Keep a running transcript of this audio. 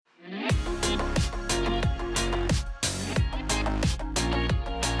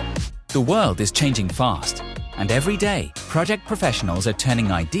The world is changing fast, and every day, project professionals are turning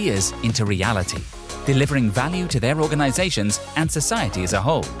ideas into reality, delivering value to their organizations and society as a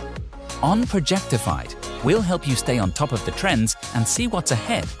whole. On Projectified, we'll help you stay on top of the trends and see what's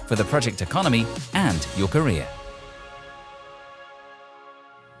ahead for the project economy and your career.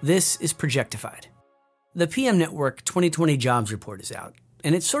 This is Projectified. The PM Network 2020 Jobs Report is out,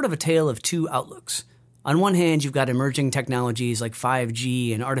 and it's sort of a tale of two outlooks. On one hand, you've got emerging technologies like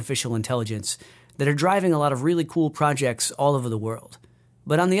 5G and artificial intelligence that are driving a lot of really cool projects all over the world.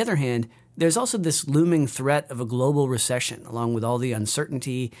 But on the other hand, there's also this looming threat of a global recession, along with all the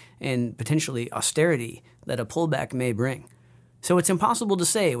uncertainty and potentially austerity that a pullback may bring. So it's impossible to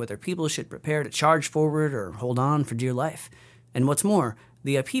say whether people should prepare to charge forward or hold on for dear life. And what's more,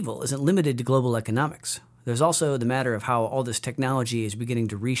 the upheaval isn't limited to global economics. There's also the matter of how all this technology is beginning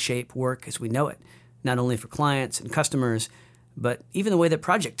to reshape work as we know it, not only for clients and customers, but even the way that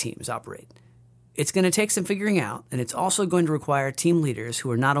project teams operate. It's going to take some figuring out, and it's also going to require team leaders who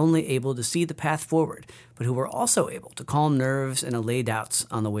are not only able to see the path forward, but who are also able to calm nerves and allay doubts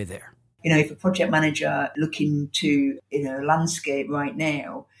on the way there. If a project manager looking to, landscape right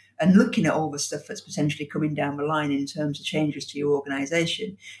now and looking at all the stuff that's potentially coming down the line in terms of changes to your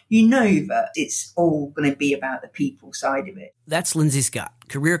organization, you know that it's all going to be about the people side of it. That's Lindsay Scott,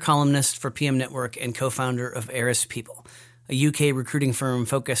 career columnist for PM Network and co-founder of Eris People, a UK recruiting firm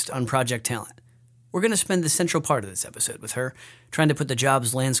focused on project talent. We're going to spend the central part of this episode with her, trying to put the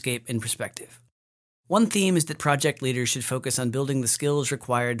jobs landscape in perspective. One theme is that project leaders should focus on building the skills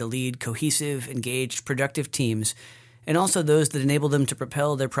required to lead cohesive, engaged, productive teams, and also those that enable them to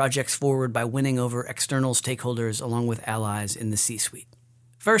propel their projects forward by winning over external stakeholders along with allies in the C-suite.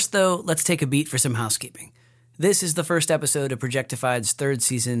 First, though, let's take a beat for some housekeeping. This is the first episode of Projectified's third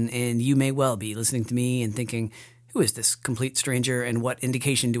season, and you may well be listening to me and thinking, who is this complete stranger, and what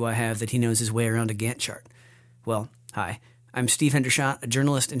indication do I have that he knows his way around a Gantt chart? Well, hi. I'm Steve Hendershot, a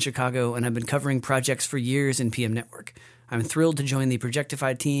journalist in Chicago, and I've been covering projects for years in PM Network. I'm thrilled to join the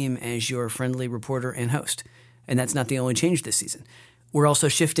Projectified team as your friendly reporter and host. And that's not the only change this season. We're also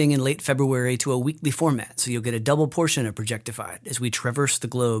shifting in late February to a weekly format, so you'll get a double portion of Projectified as we traverse the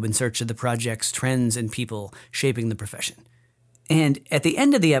globe in search of the projects, trends, and people shaping the profession. And at the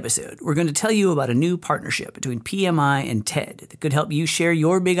end of the episode, we're going to tell you about a new partnership between PMI and TED that could help you share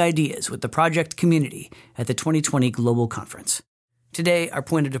your big ideas with the project community at the 2020 Global Conference. Today, our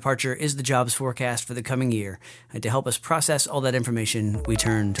point of departure is the jobs forecast for the coming year, and to help us process all that information, we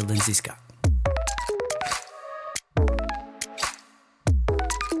turn to Lindsay Scott.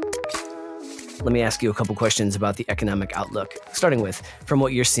 Let me ask you a couple questions about the economic outlook. Starting with, from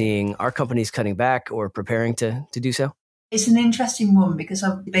what you're seeing, are companies cutting back or preparing to do so? It's an interesting one because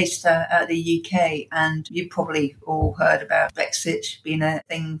I'm based out of the UK, and you've probably all heard about Brexit being a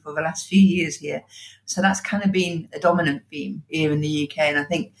thing for the last few years here. So that's kind of been a dominant theme here in the UK. And I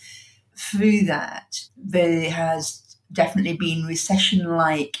think through that, there has definitely been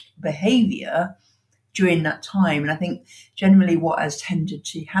recession-like behaviour during that time. And I think generally what has tended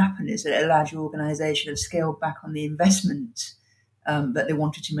to happen is that a large organisation has scaled back on the investment that they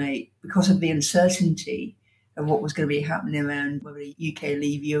wanted to make because of the uncertainty of what was going to be happening around whether the UK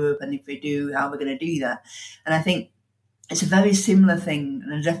leave Europe, and if they do, how we're going to do that. And I think it's a very similar thing,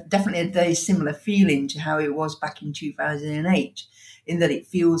 and definitely a very similar feeling to how it was back in 2008, in that it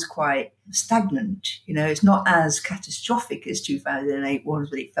feels quite stagnant. It's not as catastrophic as 2008 was,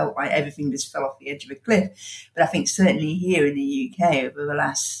 but it felt like everything just fell off the edge of a cliff. But I think certainly here in the UK, over the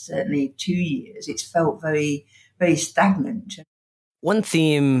last certainly 2 years, it's felt very, very stagnant. One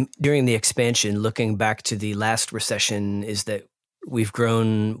theme during the expansion, looking back to the last recession, is that we've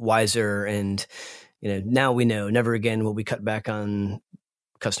grown wiser, and now we know never again will we cut back on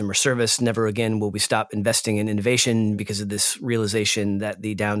customer service. Never again will we stop investing in innovation because of this realization that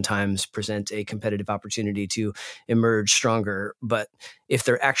the downtimes present a competitive opportunity to emerge stronger. But if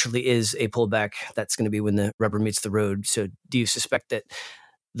there actually is a pullback, that's going to be when the rubber meets the road. So do you suspect that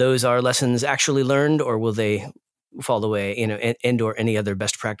those are lessons actually learned, or will they fall away, and or any other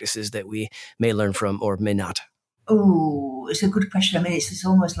best practices that we may learn from or may not? Oh, it's a good question. I mean, it's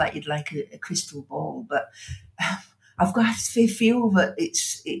almost like you'd like a crystal ball, but I've got to feel that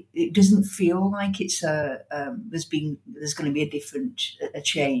it doesn't feel like it's there's going to be a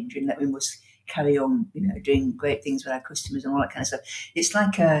change, and that we must carry on, doing great things with our customers and all that kind of stuff. It's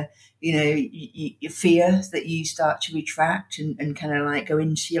like you fear that you start to retract and kind of like go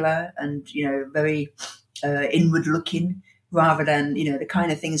insular and very inward looking, rather than, the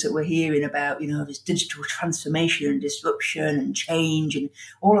kind of things that we're hearing about, this digital transformation and disruption and change and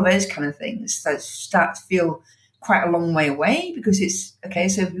all of those kind of things that start to feel quite a long way away, because it's okay.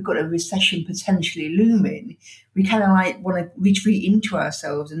 So if we've got a recession potentially looming, we kind of like want to retreat into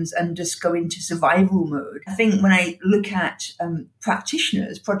ourselves and just go into survival mode. I think when I look at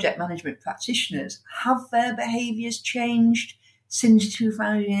practitioners, project management practitioners, have their behaviours changed since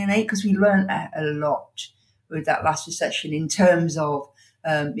 2008? Because we learned a lot with that last recession in terms of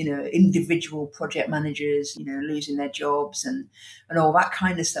individual project managers, losing their jobs and all that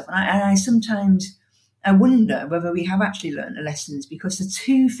kind of stuff. And I sometimes I wonder whether we have actually learned the lessons, because the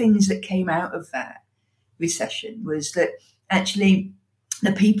two things that came out of that recession was that actually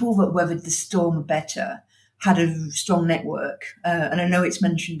the people that weathered the storm better had a strong network. And I know it's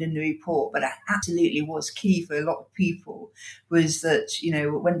mentioned in the report, but it absolutely was key for a lot of people, was that,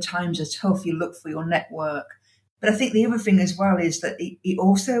 when times are tough, you look for your network. But I think the other thing as well is that it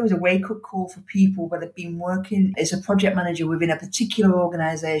also was a wake-up call for people that have been working as a project manager within a particular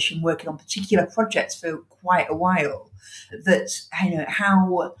organisation, working on particular projects for quite a while, that,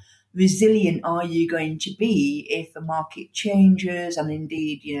 how resilient are you going to be if the market changes and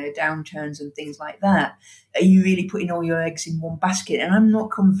indeed, downturns and things like that? Are you really putting all your eggs in one basket? And I'm not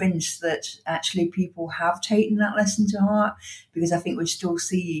convinced that actually people have taken that lesson to heart, because I think we still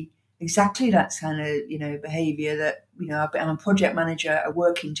see exactly that kind of, behaviour that, I'm a project manager, I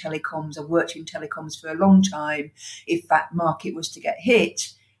work in telecoms, I've worked in telecoms for a long time. If that market was to get hit,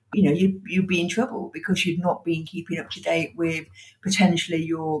 you'd be in trouble because you'd not been keeping up to date with potentially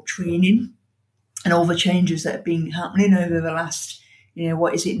your training and all the changes that have been happening over the last,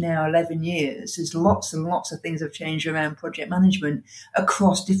 11 years. There's lots and lots of things have changed around project management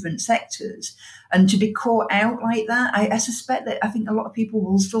across different sectors. And to be caught out like that, I suspect that I think a lot of people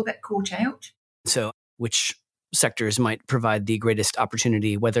will still get caught out. So which sectors might provide the greatest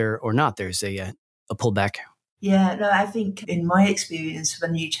opportunity, whether or not there's a pullback? Yeah, no, I think in my experience,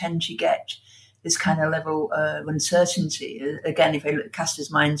 when you tend to get this kind of level of uncertainty, again, if I cast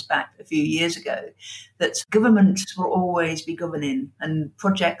his minds back a few years ago, that governments will always be governing and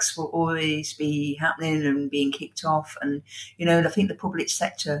projects will always be happening and being kicked off. And, I think the public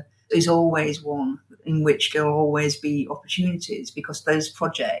sector is always one in which there will always be opportunities, because those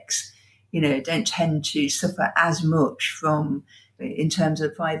projects, don't tend to suffer as much from in terms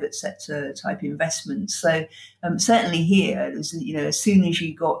of private sector type investments. So certainly here, as soon as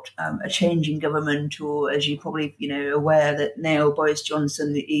you got a change in government, or as you're probably aware that now Boris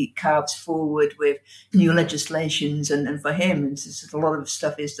Johnson, he carves forward with new legislations, and for him, a lot of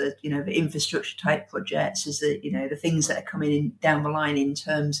stuff is that the infrastructure type projects, is that the things that are coming in down the line in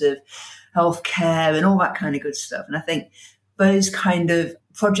terms of healthcare and all that kind of good stuff. And I think those kind of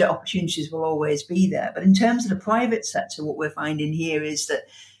project opportunities will always be there. But in terms of the private sector, what we're finding here is that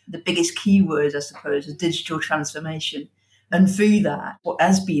the biggest keyword, I suppose, is digital transformation. And through that, what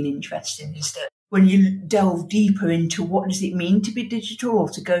has been interesting is that when you delve deeper into what does it mean to be digital or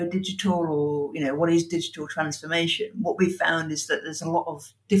to go digital, or, what is digital transformation, what we found is that there's a lot of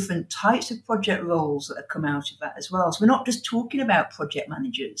different types of project roles that have come out of that as well. So we're not just talking about project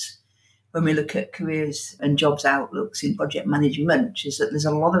managers. When we look at careers and jobs outlooks in project management, is that there's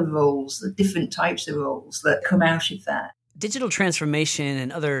a lot of roles, the different types of roles that come out of that. Digital transformation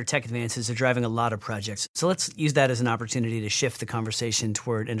and other tech advances are driving a lot of projects. So let's use that as an opportunity to shift the conversation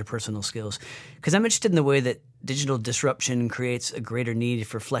toward interpersonal skills. Because I'm interested in the way that digital disruption creates a greater need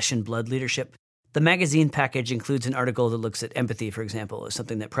for flesh and blood leadership. The magazine package includes an article that looks at empathy, for example, as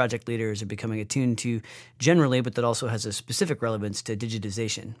something that project leaders are becoming attuned to generally, but that also has a specific relevance to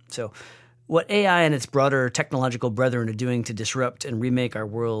digitization. So what AI and its broader technological brethren are doing to disrupt and remake our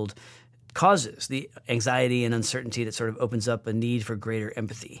world causes the anxiety and uncertainty that sort of opens up a need for greater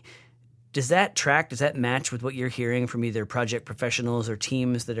empathy. Does that track, does that match with what you're hearing from either project professionals or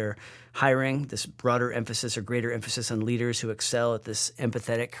teams that are hiring, this broader emphasis or greater emphasis on leaders who excel at this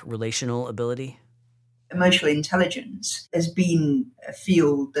empathetic relational ability? Emotional intelligence has been a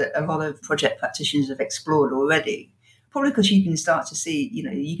field that a lot of project practitioners have explored already, probably because you can start to see,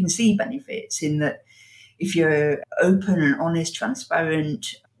 you can see benefits in that if you're open and honest,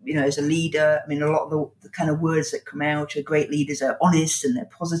 transparent, as a leader. I mean, a lot of the kind of words that come out are great leaders are honest and they're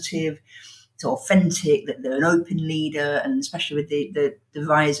positive, it's authentic, that they're an open leader, and especially with the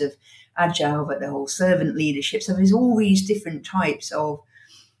rise of Agile, but the whole servant leadership. So there's all these different types of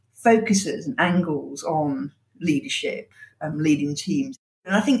focuses and angles on leadership, leading teams.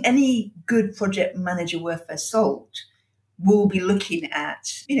 And I think any good project manager worth their salt will be looking at,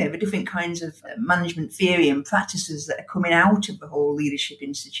 the different kinds of management theory and practices that are coming out of the whole leadership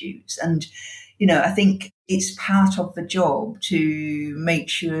institutes. And, I think it's part of the job to make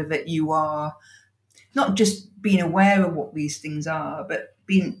sure that you are not just being aware of what these things are, but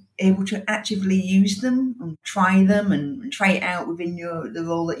being able to actively use them and try it out within the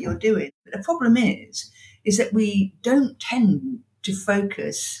role that you're doing. But the problem is that we don't tend to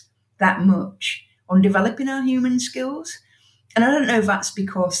focus that much on developing our human skills. And I don't know if that's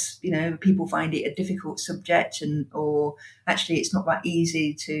because, people find it a difficult subject or actually it's not that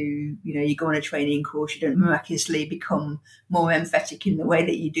easy to, you go on a training course, you don't miraculously become more empathetic in the way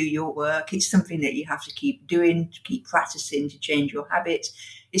that you do your work. It's something that you have to keep doing, to keep practicing, to change your habits.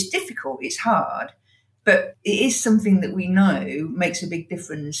 It's difficult, it's hard, but it is something that we know makes a big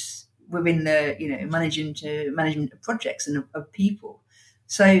difference within the, management of projects and of people.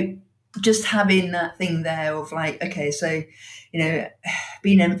 So just having that thing there of like, okay, so,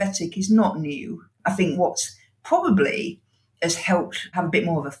 being empathetic is not new. I think what's probably has helped have a bit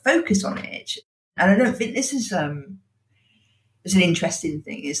more of a focus on it, and I don't think this is an interesting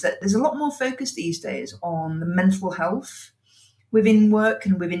thing, is that there's a lot more focus these days on the mental health within work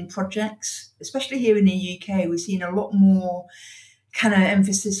and within projects, especially here in the UK. We're seeing a lot more kind of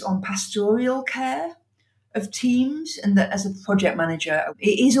emphasis on pastoral care of teams, and that as a project manager,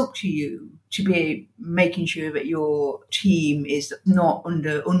 it is up to you to be making sure that your team is not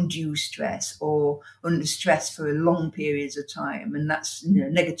under undue stress or under stress for long periods of time, and that's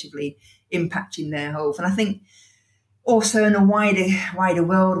negatively impacting their health. And I think also in a wider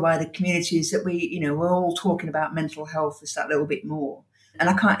world, wider communities, that we're all talking about mental health just that little bit more. And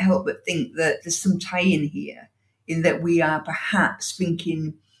I can't help but think that there's some tie-in here, in that we are perhaps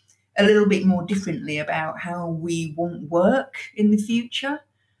thinking a little bit more differently about how we want work in the future.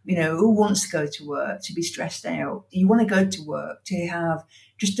 Who wants to go to work to be stressed out? You want to go to work to have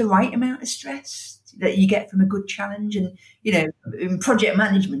just the right amount of stress that you get from a good challenge. And, in project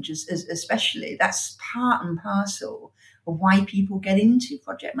management especially, that's part and parcel of why people get into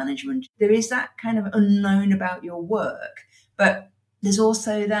project management. There is that kind of unknown about your work, but there's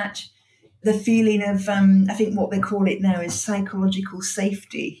also the feeling of, I think what they call it now is psychological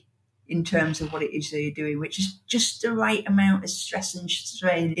safety in terms of what it is they're doing, which is just the right amount of stress and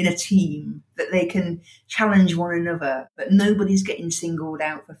strain in a team that they can challenge one another, but nobody's getting singled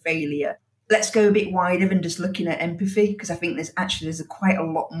out for failure. Let's go a bit wider than just looking at empathy, because I think there's quite a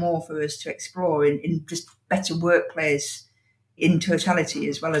lot more for us to explore in just better workplace in totality,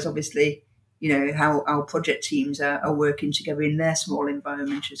 as well as obviously, how our project teams are working together in their small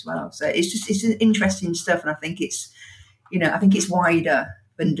environment as well. So it's interesting stuff. And I think it's wider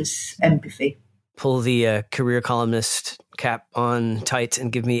than just empathy. Pull the career columnist cap on tight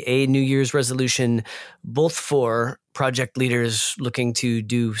and give me a New Year's resolution, both for project leaders looking to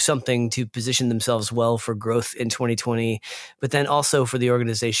do something to position themselves well for growth in 2020, but then also for the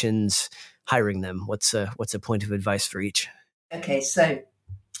organizations hiring them. What's a point of advice for each? Okay, so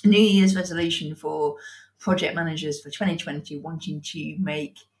New Year's resolution for project managers for 2020, wanting to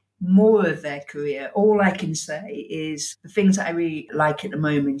make more of their career. All I can say is the things that I really like at the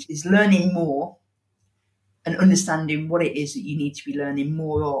moment is learning more and understanding what it is that you need to be learning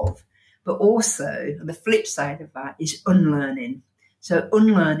more of. But also the flip side of that is unlearning. So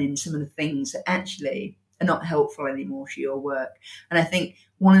unlearning some of the things that actually are not helpful anymore to your work. And I think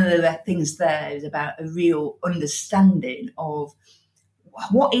one of the things there is about a real understanding of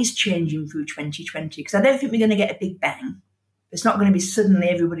what is changing through 2020. Because I don't think we're going to get a big bang. It's not going to be suddenly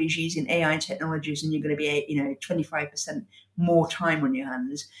everybody's using AI technologies and you're going to be, 25% more time on your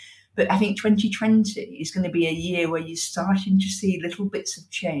hands. But I think 2020 is going to be a year where you're starting to see little bits of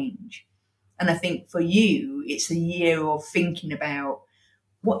change. And I think for you, it's a year of thinking about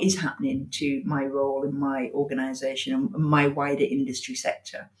what is happening to my role in my organization and my wider industry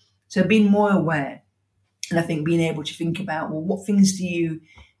sector. So being more aware, and I think being able to think about, well, what things do you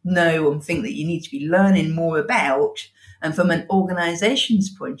know and think that you need to be learning more about? And from an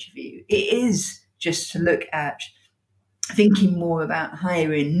organization's point of view, it is just to look at thinking more about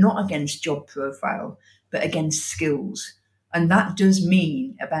hiring, not against job profile, but against skills. And that does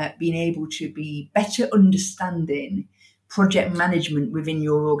mean about being able to be better understanding project management within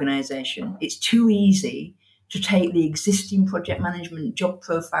your organization. It's too easy to take the existing project management job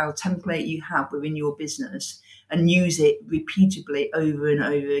profile template you have within your business and use it repeatedly over and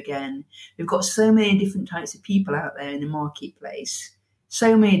over again. We've got so many different types of people out there in the marketplace,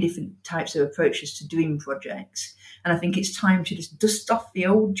 so many different types of approaches to doing projects. And I think it's time to just dust off the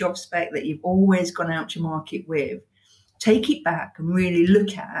old job spec that you've always gone out to market with, take it back and really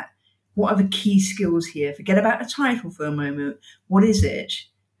look at what are the key skills here. Forget about the title for a moment. What is it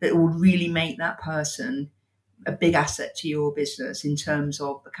that will really make that person a big asset to your business in terms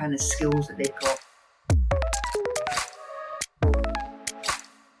of the kind of skills that they've got?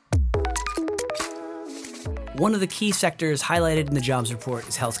 One of the key sectors highlighted in the jobs report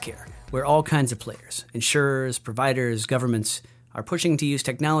is healthcare, where all kinds of players, insurers, providers, governments, are pushing to use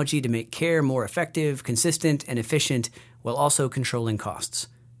technology to make care more effective, consistent, and efficient, while also controlling costs.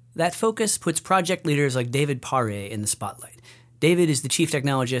 That focus puts project leaders like David Paré in the spotlight. David is the chief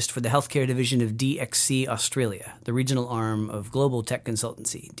technologist for the healthcare division of DXC Australia, the regional arm of global tech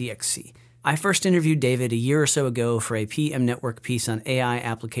consultancy, DXC. I first interviewed David a year or so ago for a PM Network piece on AI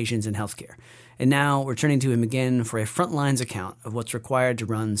applications in healthcare. And now we're turning to him again for a frontlines account of what's required to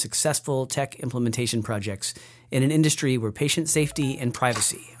run successful tech implementation projects in an industry where patient safety and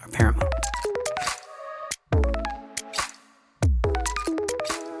privacy are paramount.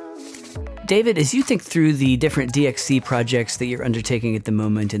 David, as you think through the different DXC projects that you're undertaking at the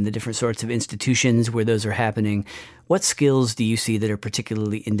moment and the different sorts of institutions where those are happening, what skills do you see that are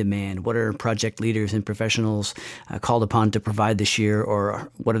particularly in demand? What are project leaders and professionals called upon to provide this year, or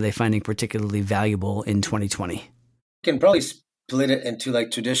what are they finding particularly valuable in 2020? You can probably split it into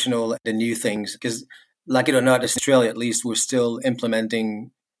like traditional and new things, because like it or not, in Australia at least, we're still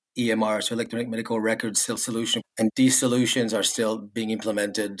implementing EMR, so electronic medical records solution. And these solutions are still being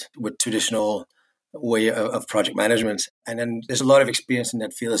implemented with traditional way of project management. And then there's a lot of experience in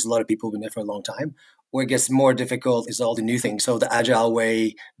that field. There's a lot of people who've been there for a long time. Where it gets more difficult is all the new things. So the agile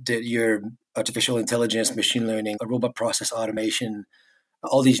way, your artificial intelligence, machine learning, robot process automation,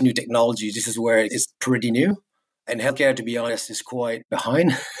 all these new technologies, this is where it's pretty new. And healthcare, to be honest, is quite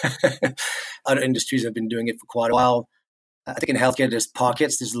behind. Other industries have been doing it for quite a while. I think in healthcare, there's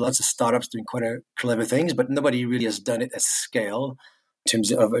pockets. There's lots of startups doing quite clever things, but nobody really has done it at scale in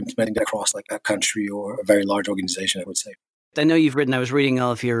terms of implementing that across like a country or a very large organization, I would say. I know you've written, I was reading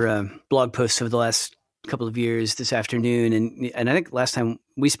all of your blog posts over the last couple of years this afternoon. And I think last time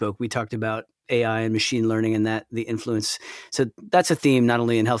we spoke, we talked about AI and machine learning and that the influence. So that's a theme not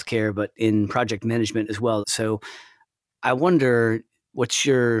only in healthcare, but in project management as well. So I wonder what's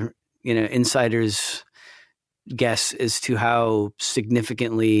your, insider's guess as to how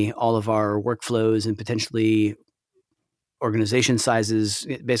significantly all of our workflows and potentially organization sizes,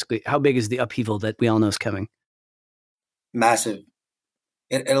 basically how big is the upheaval that we all know is coming? Massive.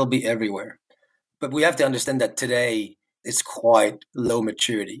 It'll be everywhere. But we have to understand that today it's quite low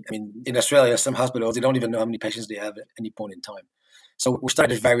maturity. I mean, in Australia, some hospitals, they don't even know how many patients they have at any point in time. So we're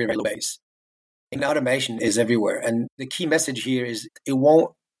starting at very, very low base. And automation is everywhere. And the key message here is it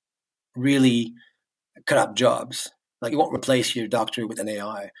won't really cut up jobs. Like, you won't replace your doctor with an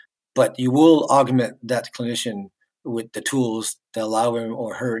AI, but you will augment that clinician with the tools that allow him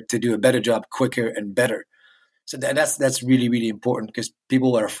or her to do a better job quicker and better. So that's really, really important, because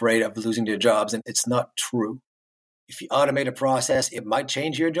people are afraid of losing their jobs, and it's not true. If you automate a process, it might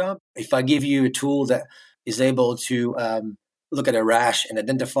change your job. If I give you a tool that is able to look at a rash and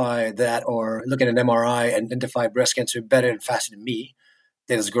identify that, or look at an MRI and identify breast cancer better and faster than me,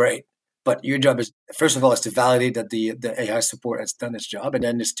 that is great. But your job is, first of all, is to validate that the AI support has done its job, and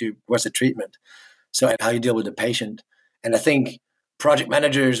then is to what's the treatment. So, and how you deal with the patient. And I think project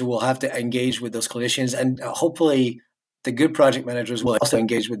managers will have to engage with those clinicians, and hopefully the good project managers will also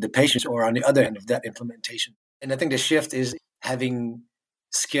engage with the patients, or on the other end of that implementation. And I think the shift is having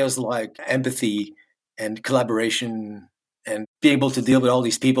skills like empathy and collaboration, and being able to deal with all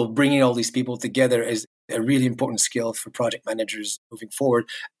these people. Bringing all these people together is a really important skill for project managers moving forward.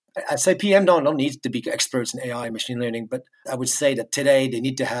 I'd say PM don't need to be experts in AI and machine learning, but I would say that today they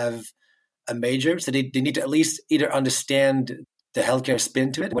need to have a major. So they need to at least either understand the healthcare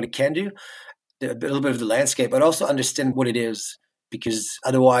spin to it, what it can do, a little bit of the landscape, but also understand what it is, because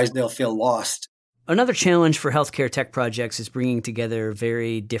otherwise they'll feel lost. Another challenge for healthcare tech projects is bringing together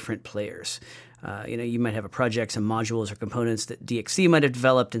very different players. You might have a project, some modules or components that DXC might have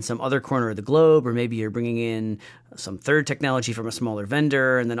developed in some other corner of the globe, or maybe you're bringing in some third technology from a smaller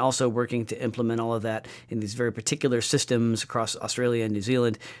vendor, and then also working to implement all of that in these very particular systems across Australia and New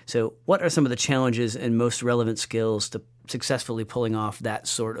Zealand. So what are some of the challenges and most relevant skills to successfully pulling off that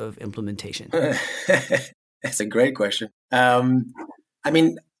sort of implementation? That's a great question.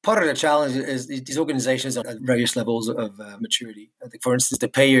 Part of the challenge is these organizations are at various levels of maturity. I think, for instance, the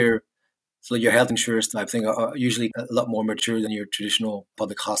payer, so your health insurance type thing, are usually a lot more mature than your traditional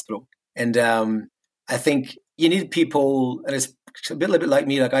public hospital. And I think you need people, and it's a little bit like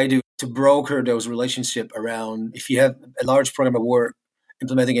me, like I do, to broker those relationships around. If you have a large program of work,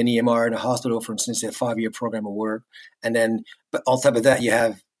 implementing an EMR in a hospital, for instance, a 5-year program of work, and then, but on top of that, you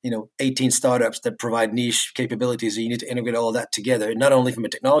have 18 startups that provide niche capabilities. So you need to integrate all of that together, not only from a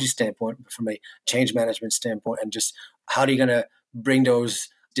technology standpoint, but from a change management standpoint, and just how are you going to bring those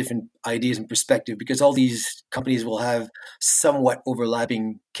different ideas and perspective, because all these companies will have somewhat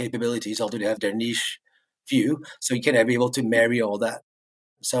overlapping capabilities, although they have their niche view. So you can be able to marry all that.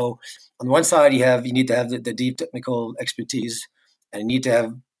 So on one side, you need to have the deep technical expertise, and you need to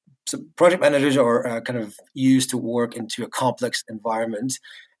have some project managers are kind of used to work into a complex environment.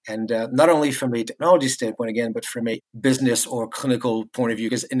 And not only from a technology standpoint, again, but from a business or clinical point of view.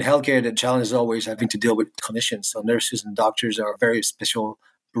 Because in healthcare, the challenge is always having to deal with clinicians. So nurses and doctors are a very special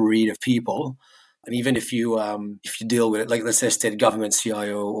breed of people. And even if you deal with it, like let's say a state government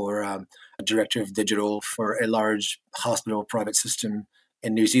CIO or a director of digital for a large hospital private system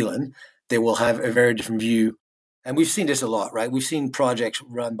in New Zealand, they will have a very different view. And we've seen this a lot, right? We've seen projects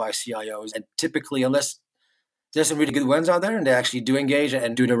run by CIOs, and typically, unless there's some really good ones out there and they actually do engage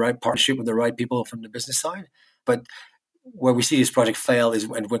and do the right partnership with the right people from the business side. But where we see this project fail is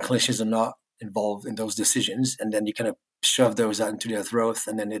when clinicians are not involved in those decisions, and then you kind of shove those out into their throat,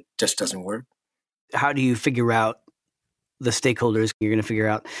 and then it just doesn't work. How do you figure out the stakeholders? You're going to figure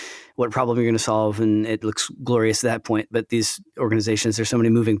out what problem you're going to solve, and it looks glorious at that point. But these organizations, there's so many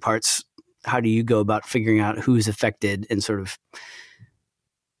moving parts. How do you go about figuring out who's affected and sort of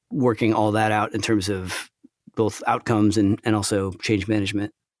working all that out in terms of both outcomes and also change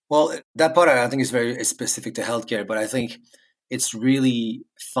management? Well, that part I think is very specific to healthcare, but I think it's really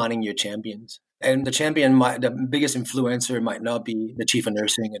finding your champions. And the biggest influencer might not be the chief of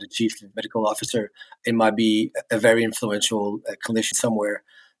nursing or the chief medical officer. It might be a very influential clinician somewhere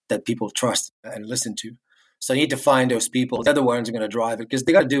that people trust and listen to. So you need to find those people. They're the ones who are going to drive it, because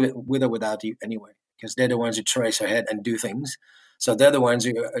they got to do it with or without you anyway, because they're the ones who trace ahead and do things. So they're the ones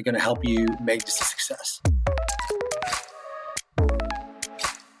who are going to help you make this a success.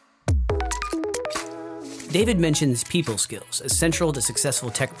 David mentions people skills as central to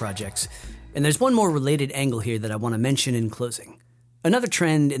successful tech projects, and there's one more related angle here that I want to mention in closing. Another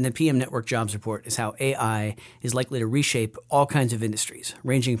trend in the PM Network Jobs Report is how AI is likely to reshape all kinds of industries,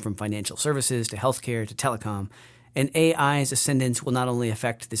 ranging from financial services to healthcare to telecom, and AI's ascendance will not only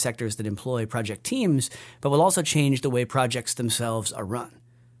affect the sectors that employ project teams, but will also change the way projects themselves are run.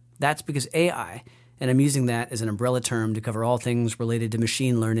 That's because AI, and I'm using that as an umbrella term to cover all things related to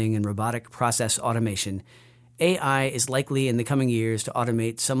machine learning and robotic process automation, AI is likely in the coming years to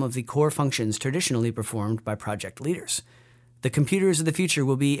automate some of the core functions traditionally performed by project leaders. The computers of the future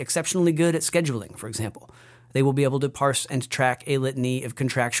will be exceptionally good at scheduling, for example. They will be able to parse and track a litany of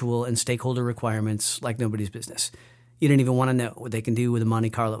contractual and stakeholder requirements like nobody's business. You don't even want to know what they can do with a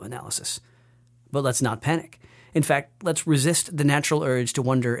Monte Carlo analysis. But let's not panic. In fact, let's resist the natural urge to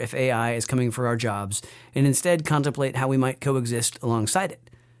wonder if AI is coming for our jobs and instead contemplate how we might coexist alongside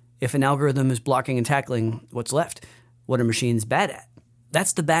it. If an algorithm is blocking and tackling, what's left? What are machines bad at?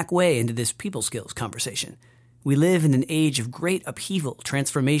 That's the back way into this people skills conversation. We live in an age of great upheaval,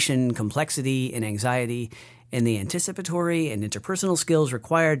 transformation, complexity, and anxiety, and the anticipatory and interpersonal skills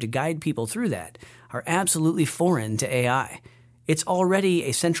required to guide people through that are absolutely foreign to AI. It's already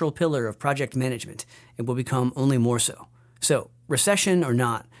a central pillar of project management and will become only more so. So, recession or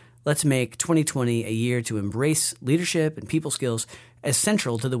not, let's make 2020 a year to embrace leadership and people skills as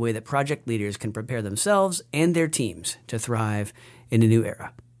central to the way that project leaders can prepare themselves and their teams to thrive in a new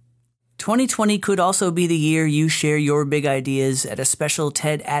era. 2020 could also be the year you share your big ideas at a special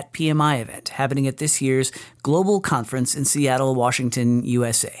TED at PMI event happening at this year's Global Conference in Seattle, Washington,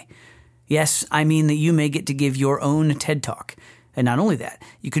 USA. Yes, I mean that you may get to give your own TED Talk. And not only that,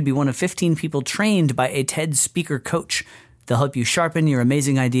 you could be one of 15 people trained by a TED speaker coach. They'll help you sharpen your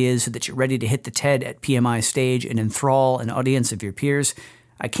amazing ideas so that you're ready to hit the TED at PMI stage and enthrall an audience of your peers.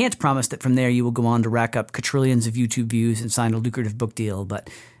 I can't promise that from there you will go on to rack up quadrillions of YouTube views and sign a lucrative book deal, but,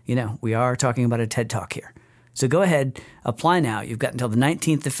 we are talking about a TED Talk here. So go ahead, apply now. You've got until the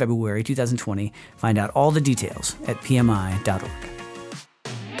 19th of February, 2020. Find out all the details at pmi.org.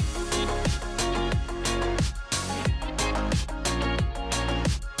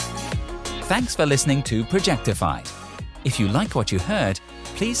 Thanks for listening to Projectified. If you like what you heard,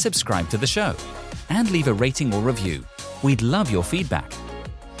 please subscribe to the show and leave a rating or review. We'd love your feedback.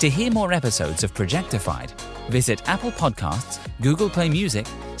 To hear more episodes of Projectified, visit Apple Podcasts, Google Play Music,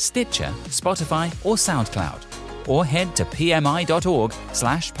 Stitcher, Spotify, or SoundCloud, or head to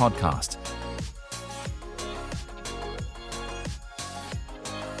pmi.org/podcast.